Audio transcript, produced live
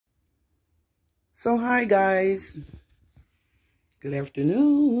So hi guys, good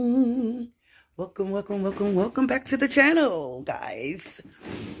afternoon. Welcome back to the channel, guys.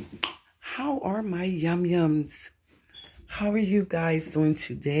 How are my yums? How are you guys doing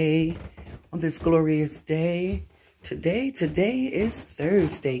today on this glorious day? Today is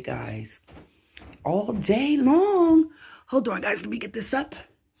Thursday, guys. All day long. Hold on, guys, let me get this up.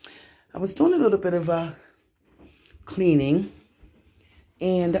 I was doing a little bit of cleaning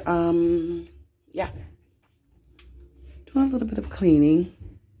and yeah, doing a little bit of cleaning.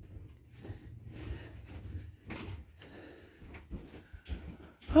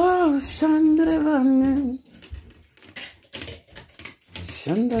 Oh, Chandra,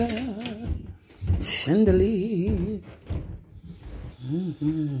 chandelier.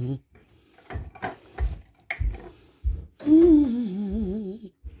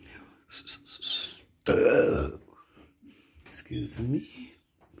 Excuse me.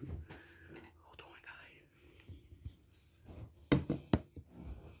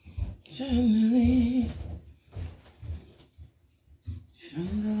 Chandelier,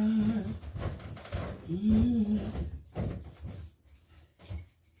 chandelier.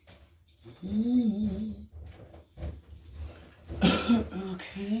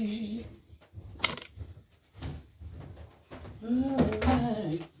 Okay. All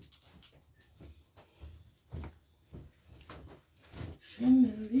right.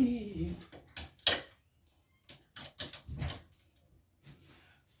 Chandelier.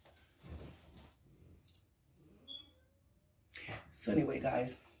 So anyway,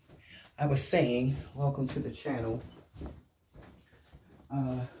 guys, I was saying, welcome to the channel.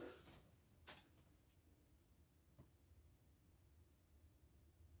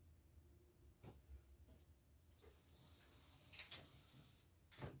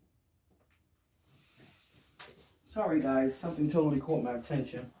 Sorry, guys, something totally caught my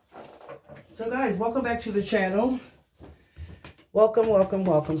attention. So, guys, welcome back to the channel.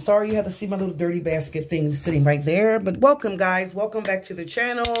 Welcome. Sorry you had to see my little dirty basket thing sitting right there. But welcome, guys. Welcome back to the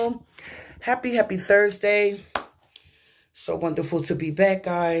channel. Happy Thursday. So wonderful to be back,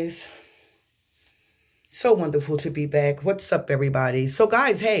 guys. So wonderful to be back. What's up, everybody? So,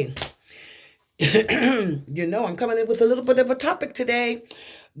 guys, hey. You know, I'm coming in with a little bit of a topic today.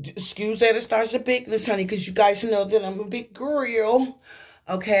 Excuse Anastasia bigness, honey, because you guys know that I'm a big girl.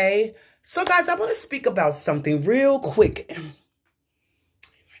 Okay? So, guys, I want to speak about something real quick.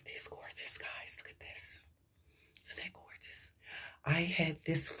 These gorgeous, guys. Look at this. Isn't that gorgeous? I had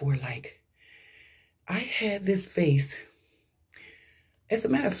this vase. As a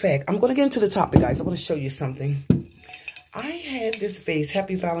matter of fact, I'm going to get into the topic, guys. I want to show you something. I had this vase,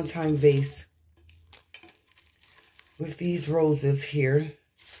 Happy Valentine vase, with these roses here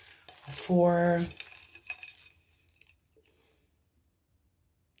for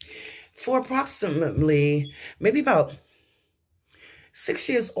approximately maybe about 6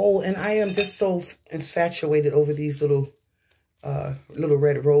 years old, and I am just so infatuated over these little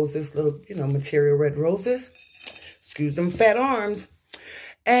red roses, material red roses. Excuse them fat arms.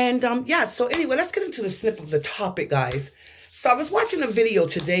 And yeah, so anyway, let's get into the snip of the topic, guys. So I was watching a video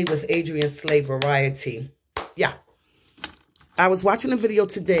today with Adrienne Slay Variety. Yeah. I was watching a video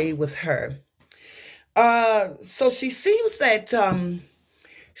today with her. So she seems that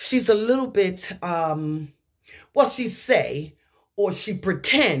she's a little bit, well, she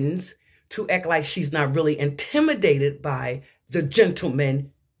pretends to act like she's not really intimidated by the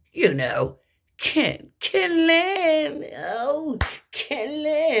gentleman, you know, Ken Lin. Oh, Ken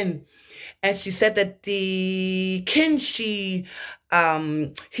Lin. And she said that he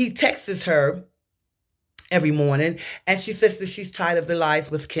texts her every morning, and she says that she's tired of the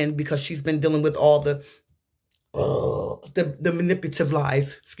lies with Ken because she's been dealing with all the manipulative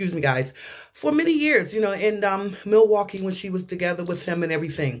lies, excuse me, guys, for many years, you know, in Milwaukee when she was together with him and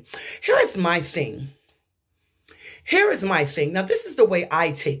everything. Here is my thing. Now, this is the way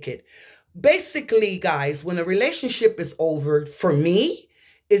I take it. Basically, guys, when a relationship is over, for me,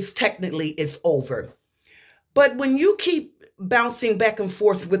 it's over. But when you keep bouncing back and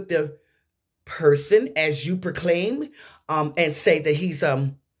forth with the person, as you proclaim, and say that he's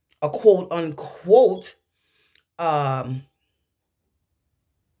a quote unquote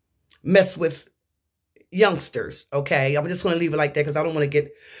mess with youngsters, okay? I'm just going to leave it like that because I don't want to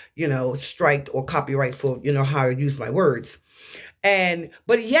get, you know, striked or copyright for, you know, how I use my words.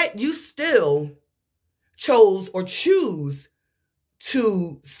 But yet you still choose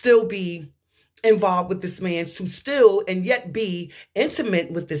to still be involved with this man, to still and yet be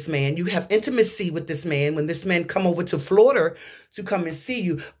intimate with this man. You have intimacy with this man when this man come over to Florida to come and see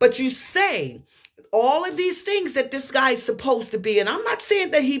you. But you say all of these things that this guy is supposed to be, and I'm not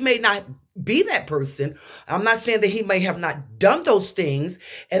saying that he may not be that person. I'm not saying that he may have not done those things.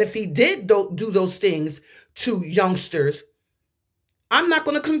 And if he did do those things to youngsters, I'm not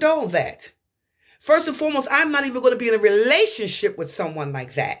going to condone that. First and foremost, I'm not even going to be in a relationship with someone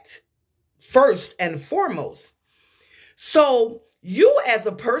like that. First and foremost. So you as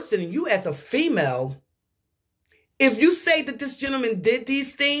a person, you as a female, if you say that this gentleman did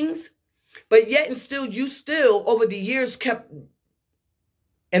these things, but yet and still you still over the years kept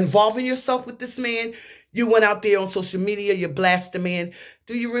involving yourself with this man, you went out there on social media, you blasted the man.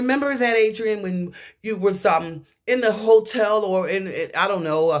 Do you remember that, Adrienne, when you was in the hotel or in, I don't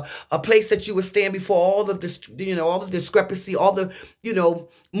know, a place that you were staying before all of this, all the discrepancy, all the,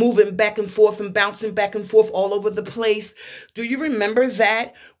 moving back and forth and bouncing back and forth all over the place? Do you remember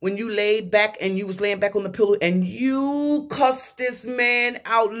that when you laid back and you was laying back on the pillow and you cussed this man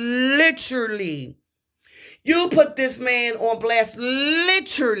out literally? You put this man on blast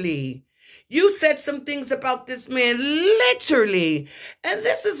literally. You said some things about this man literally. And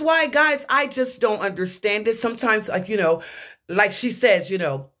this is why, guys, I just don't understand it. Sometimes, like she says,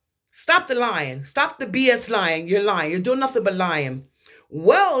 stop the lying. Stop the BS lying. You're lying. You're doing nothing but lying.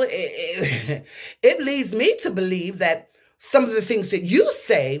 Well, it leads me to believe that some of the things that you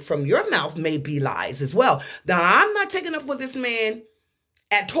say from your mouth may be lies as well. Now, I'm not taking up with this man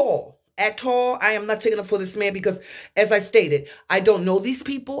at all. At all, I am not taking up for this man because, as I stated, I don't know these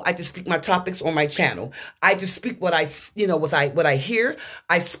people. I just speak my topics on my channel. I just speak what I, what I hear.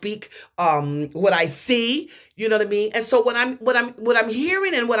 I speak what I see. You know what I mean? And so what I'm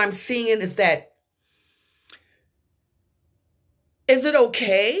hearing and what I'm seeing is that, is it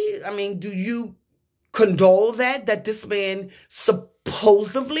okay? I mean, do you condole that this man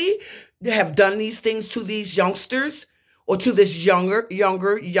supposedly have done these things to these youngsters? Or to this younger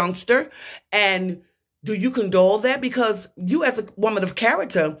youngster? And do you condole that? Because you as a woman of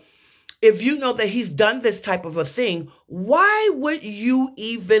character, if you know that he's done this type of a thing, why would you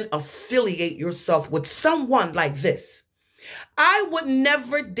even affiliate yourself with someone like this? I would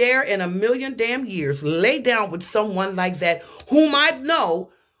never dare in a million damn years lay down with someone like that whom I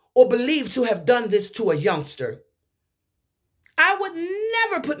know or believe to have done this to a youngster. I would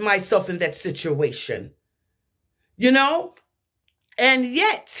never put myself in that situation. And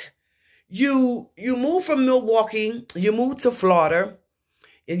yet you move from Milwaukee, you move to Florida,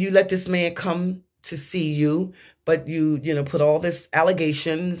 and you let this man come to see you, but you put all this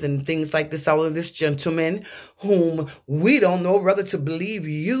allegations and things like this out of this gentleman whom we don't know whether to believe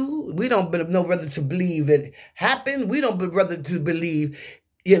you. We don't know whether to believe it happened. We don't know whether to believe,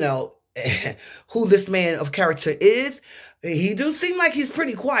 who this man of character is. He do seem like he's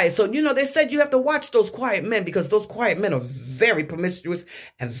pretty quiet. So, they said you have to watch those quiet men because those quiet men are very promiscuous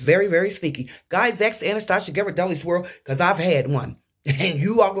and very, very sneaky. Guys, ex Anastasia GHIRADELLI'S world, because I've had one. And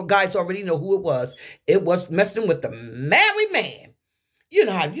you all guys already know who it was. It was messing with the married man. You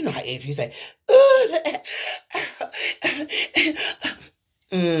know how Adrienne say,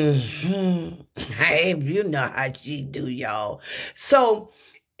 you know how she do, y'all. So,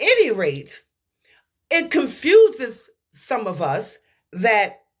 at any rate, it confuses some of us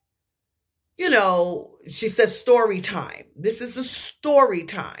that, she says story time. This is a story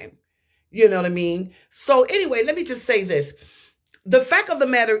time. You know what I mean? So anyway, let me just say this. The fact of the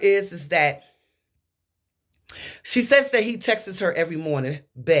matter is that she says that he texts her every morning,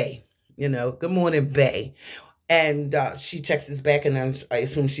 bae, good morning, bae. And she texts back, and I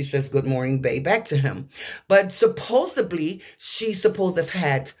assume she says good morning, bae, back to him. But supposedly, she's supposed to have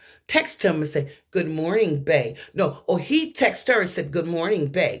had text him and say, good morning, bae. No, or he texted her and said, good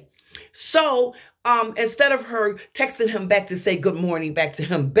morning, bae. So instead of her texting him back to say good morning back to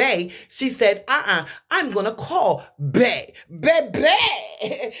him, bae, she said, I'm going to call bae. Bae.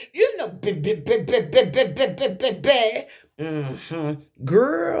 Bae.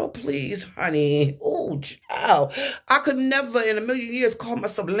 Girl, please, honey. Oh, child. I could never in a million years call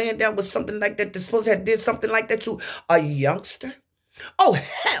myself laying down with something like that. That's supposed to have did something like that to a youngster. Oh,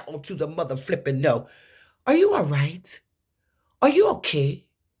 hell to the mother flipping no. Are you all right? Are you okay?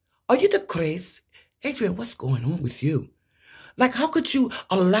 Are you the craze? Adrienne, what's going on with you? Like, how could you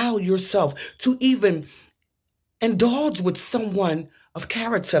allow yourself to even indulge with someone of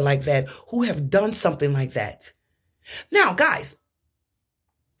character like that who have done something like that? Now, guys,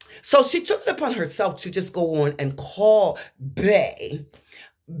 so she took it upon herself to just go on and call bae.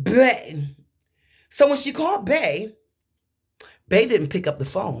 So when she called bae didn't pick up the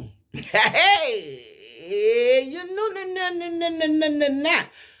phone. Hey, no.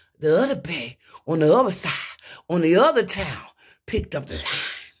 The other bae on the other side, on the other town, picked up the line.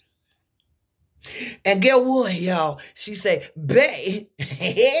 And get what, y'all? She said, bae,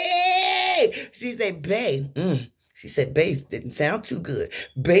 She said, bae. She said, bass didn't sound too good.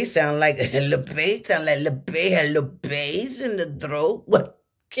 Bass sound like little bass, sound like little bass, had a little bass in the throat. But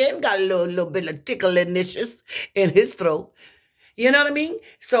Ken got a little bit of tickliness in his throat. You know what I mean?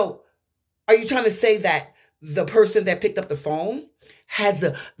 So are you trying to say that the person that picked up the phone has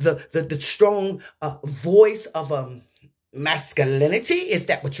the strong voice of masculinity? Is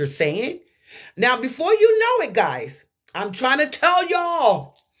that what you're saying? Now, before you know it, guys, I'm trying to tell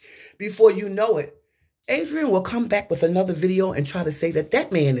y'all, before you know it, Adrienne will come back with another video and try to say that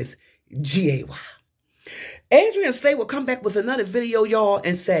that man is GAY. Adrienne Slade will come back with another video, y'all,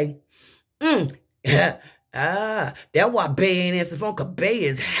 and say, that's why Bay ain't answering phone, because Bay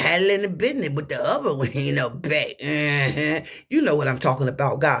is handling the business with the other one, you know, Bay. You know what I'm talking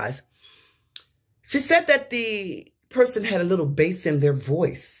about, guys. She said that the person had a little bass in their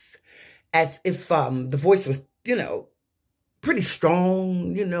voice, as if the voice was, you know, pretty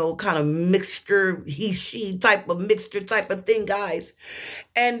strong, you know, kind of mixture, he, she type of mixture type of thing, guys.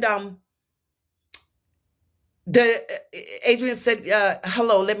 And Adrienne said,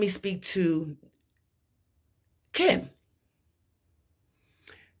 hello, let me speak to Ken.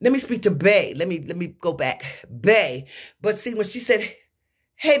 Let me speak to Bay. Let me go back. Bay. But see, when she said,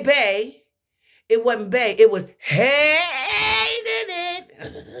 hey, Bay, it wasn't Bay. It was, hey,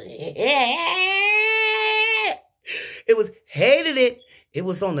 it was hated it. It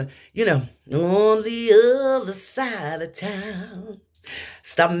was on the, you know, on the other side of town.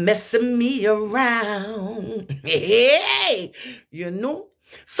 Stop messing me around. Hey, you know.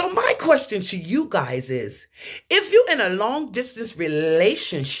 So my question to you guys is, if you're in a long distance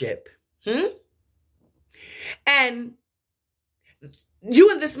relationship, and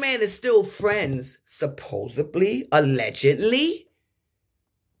you and this man is still friends, supposedly, allegedly,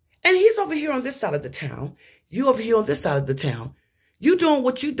 and he's over here on this side of the town, you over here on this side of the town, you doing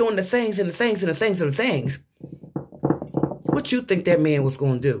what you doing, the things and the things and the things and the things. What you think that man was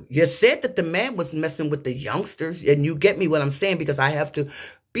going to do? You said that the man was messing with the youngsters, and you get me what I'm saying, because I have to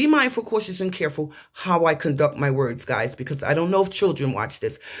be mindful, cautious, and careful how I conduct my words, guys, because I don't know if children watch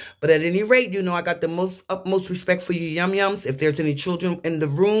this. But at any rate, you know, I got the utmost respect for you yum-yums. If there's any children in the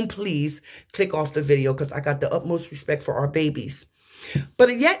room, please click off the video, because I got the utmost respect for our babies.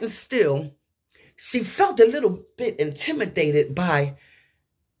 But yet and still, she felt a little bit intimidated by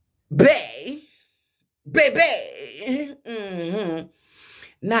Baby,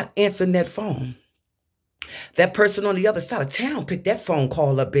 not answering that phone. That person on the other side of town picked that phone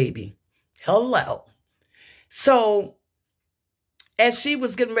call up, baby. Hello. So as she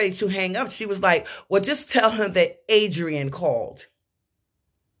was getting ready to hang up, she was like, well, just tell him that Adrienne called.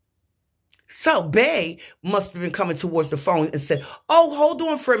 So Bay must have been coming towards the phone and said, oh, hold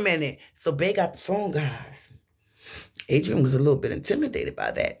on for a minute. So Bay got the phone, guys. Adrienne was a little bit intimidated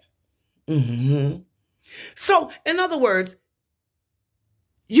by that. So, in other words,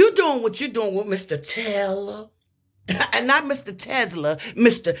 you doing what you're doing with Mr. Taylor. And not Mr. Tesla,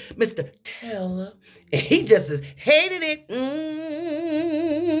 Mr. Taylor. And he just is hated it.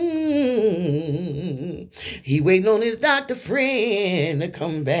 He waiting on his doctor friend to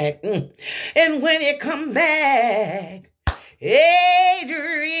come back. And when he come back, Adrienne,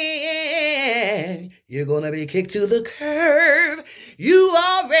 you're going to be kicked to the curb. You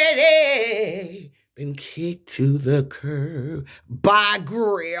already been kicked to the curb by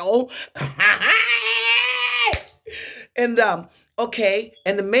Grill. And, okay,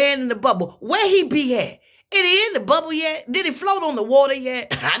 and the man in the bubble, where he be at? Is he in the bubble yet? Did he float on the water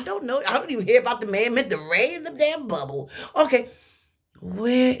yet? I don't know. I don't even hear about the man meant to rain in the damn bubble. Okay.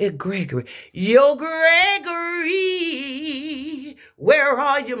 Where is Gregory? Yo, Gregory, where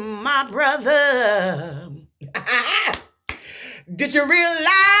are you, my brother? Did you realize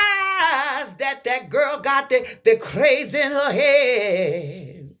that that girl got the craze in her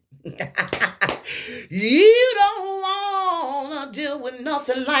head? You don't want to deal with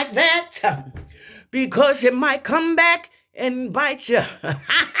nothing like that, because it might come back and bite you.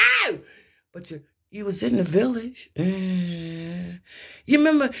 But you was in the village. You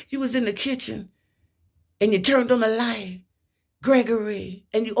remember you was in the kitchen and you turned on the light, Gregory,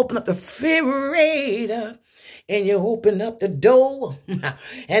 and you opened up the refrigerator and you opened up the door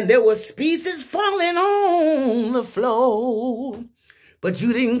and there were pieces falling on the floor. But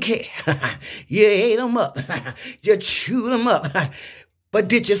you didn't care. You ate them up. You chewed them up. But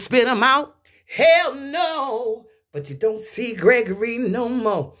did you spit them out? Hell no. But you don't see Gregory no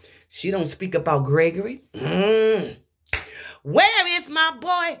more. She don't speak about Gregory. Where is my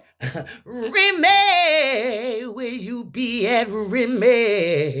boy, Remy? Where you be at,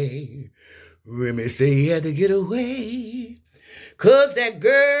 Remy? Remy say he had to get away, 'cause that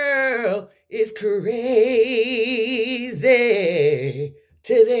girl is crazy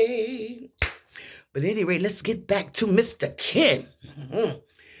today. But anyway, let's get back to Mr. Ken.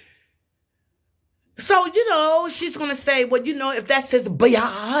 So, she's going to say, well, if that says,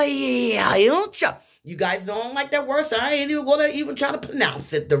 you guys don't like that word, so I ain't even going to even try to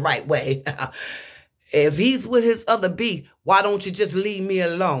pronounce it the right way. If he's with his other B, why don't you just leave me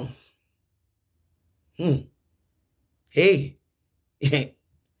alone? Hey.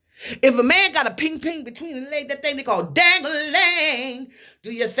 If a man got a ping between the leg, that thing they call dang-a-lang,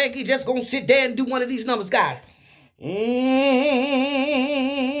 do you think he just gonna sit there and do one of these numbers, guys? You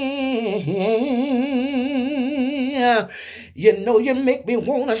make me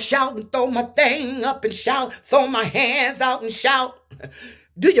wanna shout and throw my thing up and shout, throw my hands out and shout.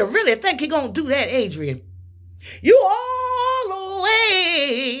 Do you really think he gonna do that, Adrienne? You all the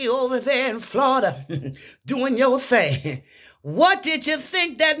way over there in Florida doing your thing. What did you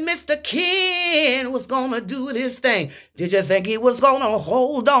think that Mr. Ken was going to do with his thing? Did you think he was going to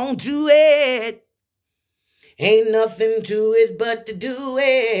hold on to it? Ain't nothing to it but to do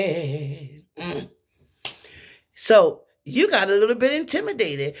it. So you got a little bit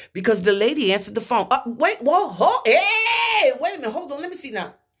intimidated because the lady answered the phone. Wait a minute. Hold on. Let me see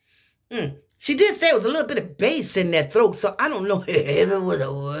now. She did say it was a little bit of bass in that throat, so I don't know if it was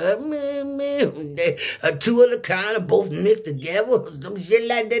a two of the kind of both mixed together or some shit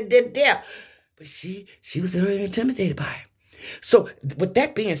like that. But she was really intimidated by it. So with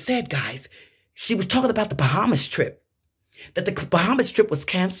that being said, guys, she was talking about the Bahamas trip, that the Bahamas trip was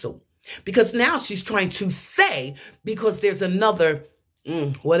canceled. Because now she's trying to say, because there's another,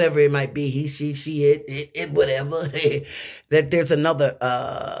 whatever it might be, he, she, it, whatever, that there's another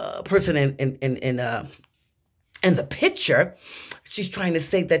person in the picture. She's trying to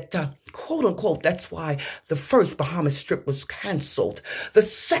say that, quote unquote, that's why the first Bahamas trip was canceled. The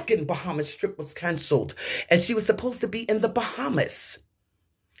second Bahamas trip was canceled. And she was supposed to be in the Bahamas.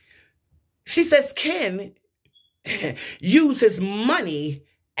 She says Ken uses money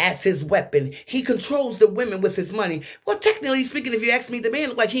as his weapon. He controls the women with his money. Well, technically speaking, if you ask me, the man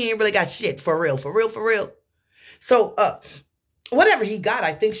look like he ain't really got shit. For real. So, whatever he got,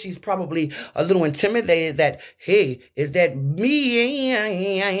 I think she's probably a little intimidated that, hey, is that me?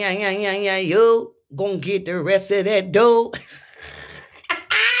 You gonna get the rest of that dough?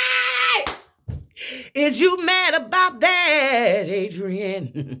 Is you mad about that,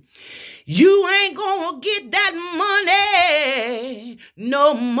 Adrienne? You ain't gonna get that money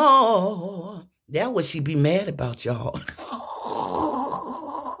no more. That what she be mad about, y'all.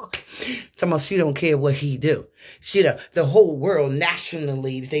 Talking about she don't care what he do. The whole world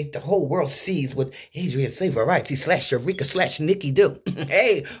nationally, the whole world sees what Adrienne Slaver Rights / Eureka / Nikki do.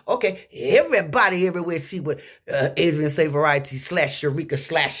 Hey, okay, everybody everywhere see what Adrienne Slaver Rights / Eureka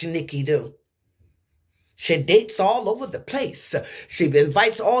 / Nikki do. She dates all over the place. She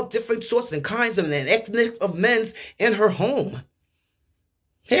invites all different sorts and kinds of and ethnic of men's in her home.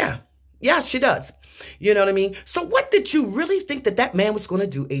 Yeah, she does. You know what I mean? So what did you really think that man was going to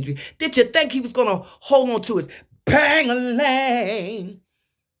do, Adrienne? Did you think he was going to hold on to his bang-a-lang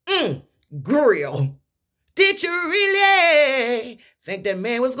grill? Did you really think that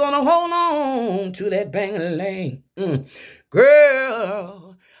man was going to hold on to that bang-a-lang? Girl,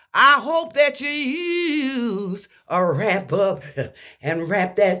 I hope that you use a wrap up and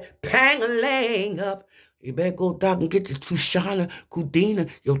wrap that bang-a-lang up. You better go down and get your Tushana, Kudina,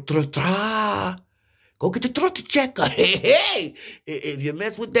 your tra-tra. Go get your throat checker. Hey, if you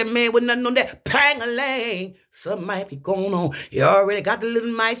mess with that man with nothing on that bang-a-lang, something might be going on. You already got the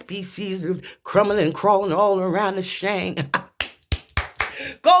little mice pieces crumbling and crawling all around the shank.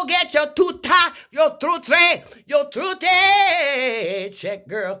 Go get your tuta, your truth check,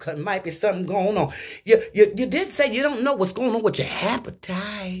 girl, because might be something going on. You did say you don't know what's going on with your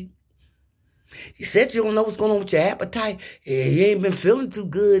appetite. You said you don't know what's going on with your appetite. Yeah, you ain't been feeling too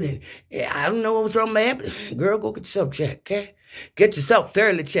good. And I don't know what's wrong with my appetite. Girl, go get yourself checked, okay? Get yourself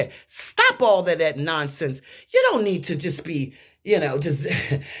thoroughly checked. Stop all that nonsense. You don't need to just be, just,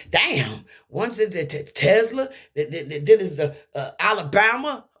 damn. Once it's Tesla, then it's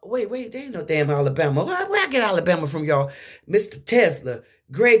Alabama. Wait, there ain't no damn Alabama. Where I get Alabama from, y'all? Mr. Tesla,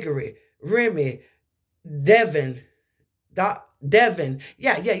 Gregory, Remy, Devin, Devin.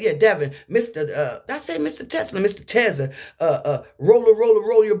 Yeah, Devin. I say Mr. Tesla, Mr. Tesla.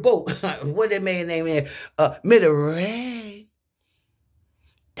 Roll your boat. What that man name is? Middle Ray.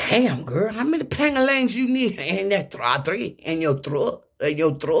 Damn. Damn, girl, how many pangalangs you need in that three in your throat?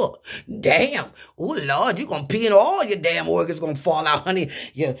 Damn. Oh, Lord, you going to pee and all your damn organs going to fall out, honey.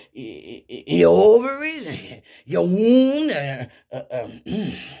 Your ovaries, your wound.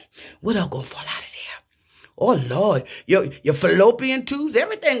 What else going to fall out of there? Oh, Lord, your fallopian tubes,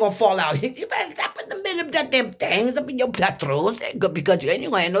 everything going to fall out. You better stop in the middle of that damn things up in your throat because you ain't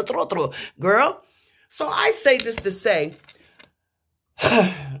going to have no throat, girl. So I say this to say,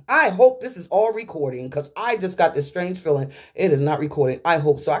 I hope this is all recording because I just got this strange feeling it is not recording. I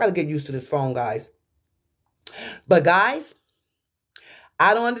hope so. I got to get used to this phone, guys. But guys,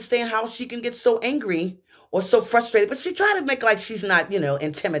 I don't understand how she can get so angry or so frustrated. But she tried to make like she's not,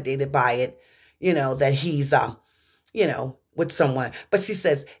 intimidated by it, that he's, with someone. But she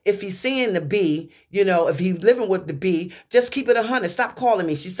says, if he's seeing the B, if he's living with the B, just keep it 100. Stop calling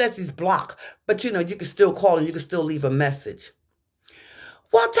me. She says he's blocked. But, you can still call him. You can still leave a message.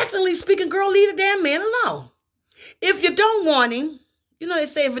 Well, technically speaking, girl, leave the damn man alone. If you don't want him, they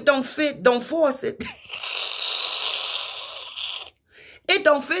say if it don't fit, don't force it. It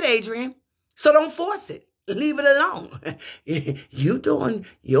don't fit, Adrienne. So don't force it. Leave it alone. You doing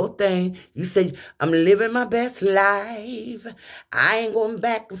your thing. You say, I'm living my best life. I ain't going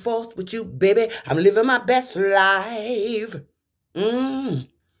back and forth with you, baby. I'm living my best life. They'll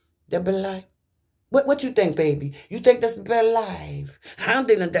be like, what you think, baby? You think that's the best life? I don't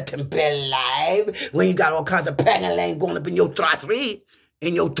think that's the best life when you got all kinds of pangalang going up in your throat,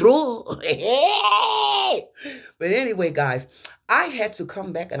 in your throat. But anyway, guys, I had to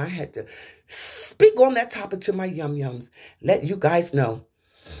come back and I had to speak on that topic to my yum-yums. Let you guys know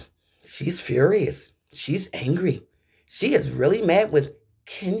she's furious. She's angry. She is really mad with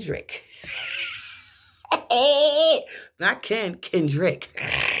Kendrick. Not Kendrick.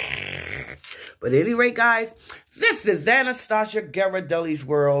 But at any rate, guys, this is Anastasia GHIRADELLI'S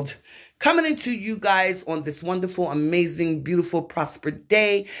World coming into you guys on this wonderful, amazing, beautiful, prosperous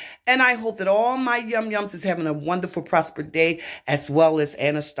day. And I hope that all my yum-yums is having a wonderful, prosperous day, as well as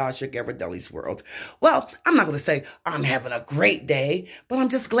Anastasia GHIRADELLI'S World. Well, I'm not going to say I'm having a great day, but I'm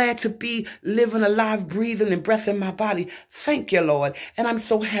just glad to be living, alive, breathing, and breath in my body. Thank you, Lord. And I'm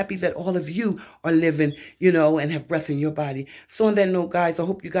so happy that all of you are living, and have breath in your body. So on that note, guys, I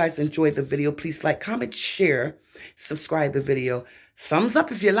hope you guys enjoyed the video. Please like, comment, share, subscribe the video. Thumbs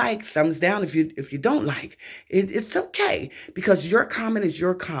up if you like, thumbs down if you don't like. It's okay because your comment is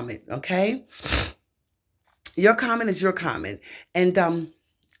your comment, okay? Your comment is your comment. And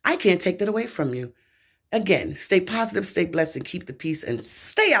I can't take that away from you. Again, stay positive, stay blessed, and keep the peace, and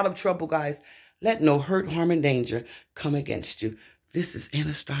stay out of trouble, guys. Let no hurt, harm, and danger come against you. This is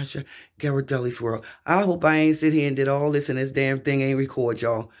Anastasia GHIRADELLI'S World. I hope I ain't sit here and did all this and this damn thing ain't record,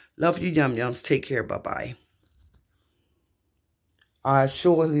 y'all. Love you, yum-yums. Take care. Bye-bye. I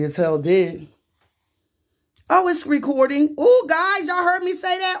surely as hell did. Oh, it's recording. Oh, guys, y'all heard me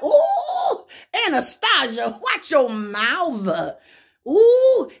say that? Oh, Anastasia, watch your mouth.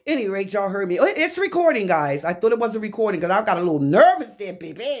 Ooh, any rate, y'all heard me. It's recording, guys. I thought it wasn't recording because I got a little nervous there,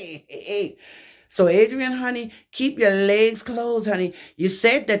 baby. So, Adrienne, honey, keep your legs closed, honey. You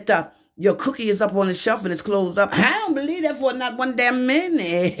said that your cookie is up on the shelf and it's closed up. I don't believe that for not one damn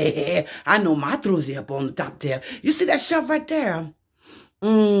minute. I know my throws up on the top there. You see that shelf right there? It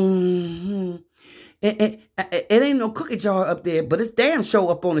ain't no cookie jar up there, but it's damn show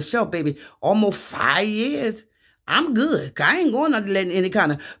up on the shelf, baby. Almost 5 years. I'm good. I ain't going to let any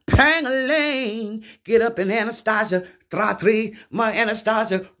kind of pangalang get up in Anastasia, my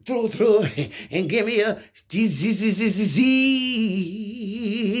Anastasia, through, and give me a disease.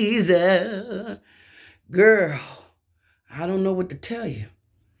 Girl, I don't know what to tell you.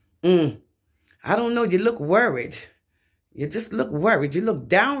 I don't know. You look worried. You just look worried. You look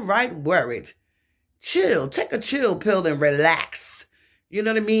downright worried. Chill. Take a chill pill and relax. You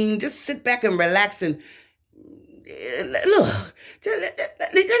know what I mean? Just sit back and relax and look. Just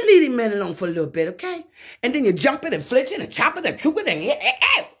leave him man alone for a little bit, okay? And then you jump it and flinch it and chop it and choop it and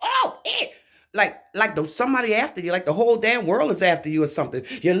like somebody after you, like the whole damn world is after you or something.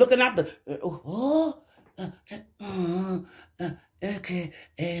 You're looking at the okay.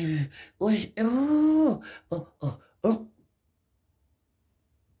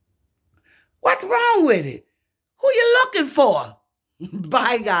 What's wrong with it? Who you looking for?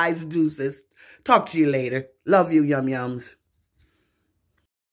 Bye, guys. Deuces. Talk to you later. Love you, yum-yums.